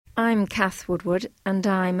I'm Kath Woodward, and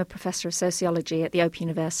I'm a Professor of Sociology at the Open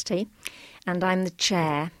University, and I'm the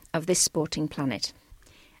chair of This Sporting Planet.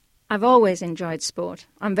 I've always enjoyed sport.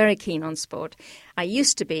 I'm very keen on sport. I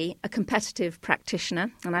used to be a competitive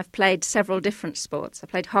practitioner, and I've played several different sports. I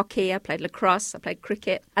played hockey, I played lacrosse, I played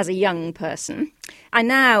cricket as a young person.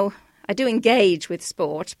 I do engage with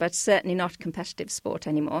sport, but certainly not competitive sport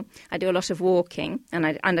anymore. I do a lot of walking, and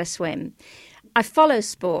I swim. I follow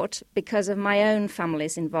sport because of my own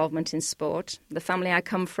family's involvement in sport, the family I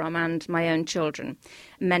come from and my own children,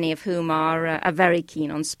 many of whom are very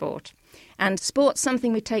keen on sport. And sport's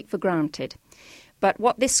something we take for granted. But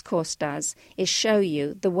what this course does is show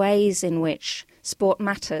you the ways in which sport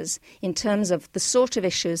matters in terms of the sort of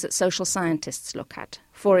issues that social scientists look at.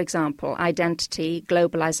 For example, identity,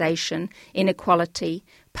 globalisation, inequality,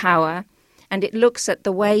 power. And it looks at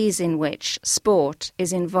the ways in which sport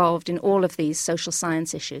is involved in all of these social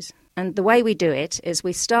science issues. And the way we do it is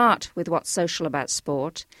we start with what's social about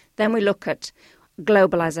sport, then we look at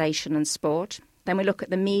globalisation and sport, then we look at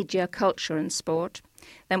the media, culture and sport,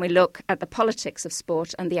 then we look at the politics of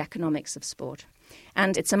sport and the economics of sport.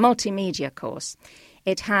 And it's a multimedia course.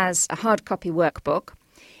 It has a hard copy workbook.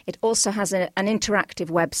 It also has an interactive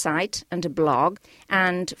website and a blog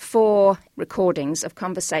and 4 recordings of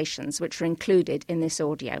conversations which are included in this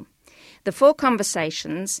audio. The 4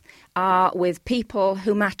 conversations are with people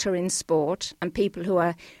who matter in sport and people who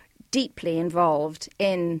are deeply involved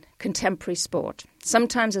in contemporary sport,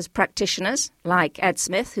 sometimes as practitioners, like Ed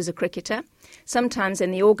Smith, who's a cricketer, sometimes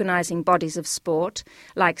in the organising bodies of sport,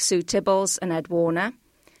 like Sue Tibballs and Ed Warner.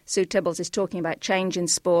 Sue Tibballs is talking about change in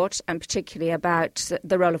sport and particularly about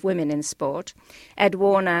the role of women in sport. Ed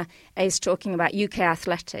Warner is talking about UK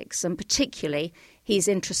athletics and particularly he's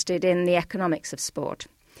interested in the economics of sport.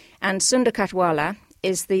 And Sundar Katwala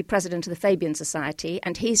is the president of the Fabian Society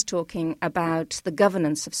and he's talking about the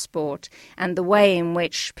governance of sport and the way in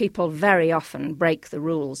which people very often break the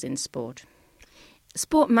rules in sport.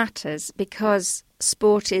 Sport matters because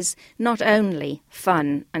sport is not only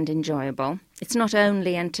fun and enjoyable, it's not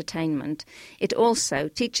only entertainment, it also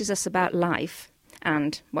teaches us about life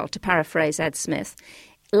and, well, to paraphrase Ed Smith,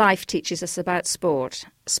 life teaches us about sport.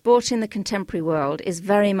 Sport in the contemporary world is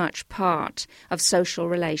very much part of social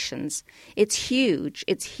relations. It's huge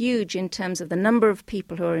in terms of the number of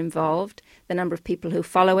people who are involved, the number of people who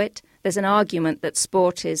follow it. There's an argument that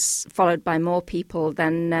sport is followed by more people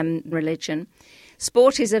than religion.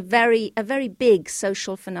 Sport is a very big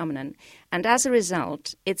social phenomenon, and as a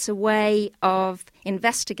result, it's a way of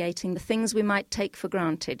investigating the things we might take for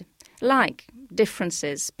granted, like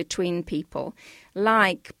differences between people,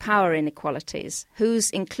 like power inequalities,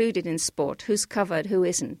 who's included in sport, who's covered, who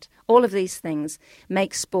isn't. All of these things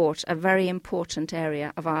make sport a very important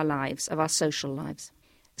area of our lives, of our social lives.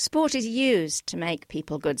 Sport is used to make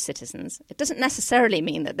people good citizens. It doesn't necessarily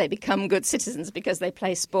mean that they become good citizens because they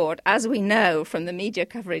play sport, as we know from the media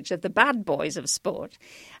coverage of the bad boys of sport.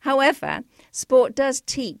 However, sport does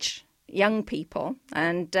teach young people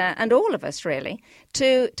and all of us really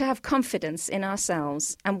to have confidence in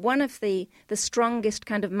ourselves. And one of the strongest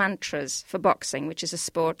kind of mantras for boxing, which is a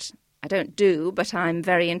sport I don't do, but I'm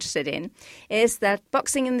very interested in, is that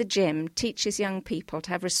boxing in the gym teaches young people to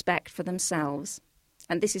have respect for themselves.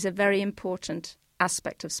 And this is a very important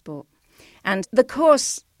aspect of sport. And the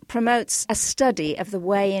course promotes a study of the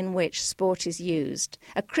way in which sport is used,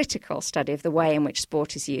 a critical study of the way in which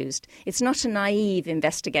sport is used. It's not a naive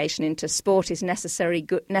investigation into sport is necessarily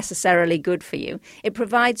good for you. It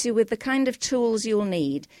provides you with the kind of tools you'll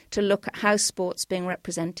need to look at how sport's being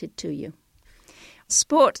represented to you.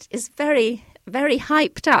 Sport is very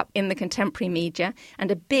hyped up in the contemporary media, and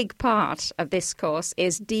a big part of this course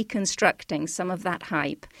is deconstructing some of that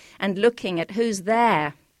hype and looking at who's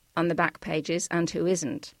there on the back pages and who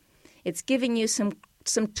isn't. It's giving you some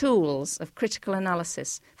tools of critical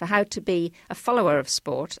analysis for how to be a follower of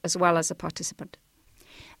sport as well as a participant.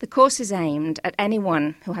 The course is aimed at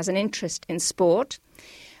anyone who has an interest in sport,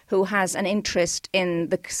 who has an interest in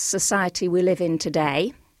the society we live in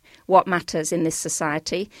today, what matters in this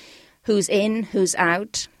society, who's in, who's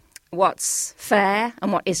out, what's fair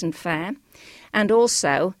and what isn't fair, and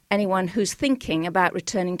also anyone who's thinking about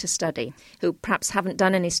returning to study, who perhaps haven't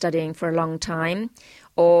done any studying for a long time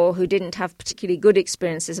or who didn't have particularly good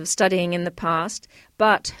experiences of studying in the past,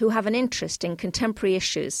 but who have an interest in contemporary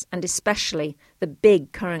issues and especially the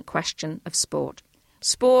big current question of sport.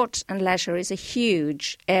 Sport and leisure is a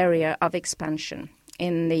huge area of expansion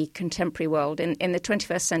in the contemporary world. In the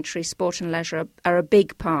 21st century, sport and leisure are a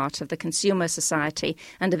big part of the consumer society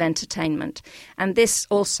and of entertainment. And this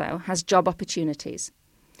also has job opportunities.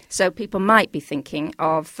 So people might be thinking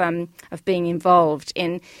of being involved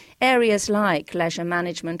in areas like leisure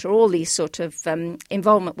management or all these sort of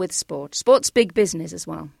involvement with sport. Sport's big business as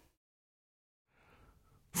well.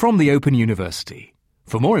 From the Open University.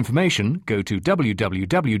 For more information, go to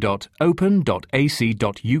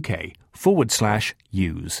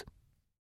www.open.ac.uk/use.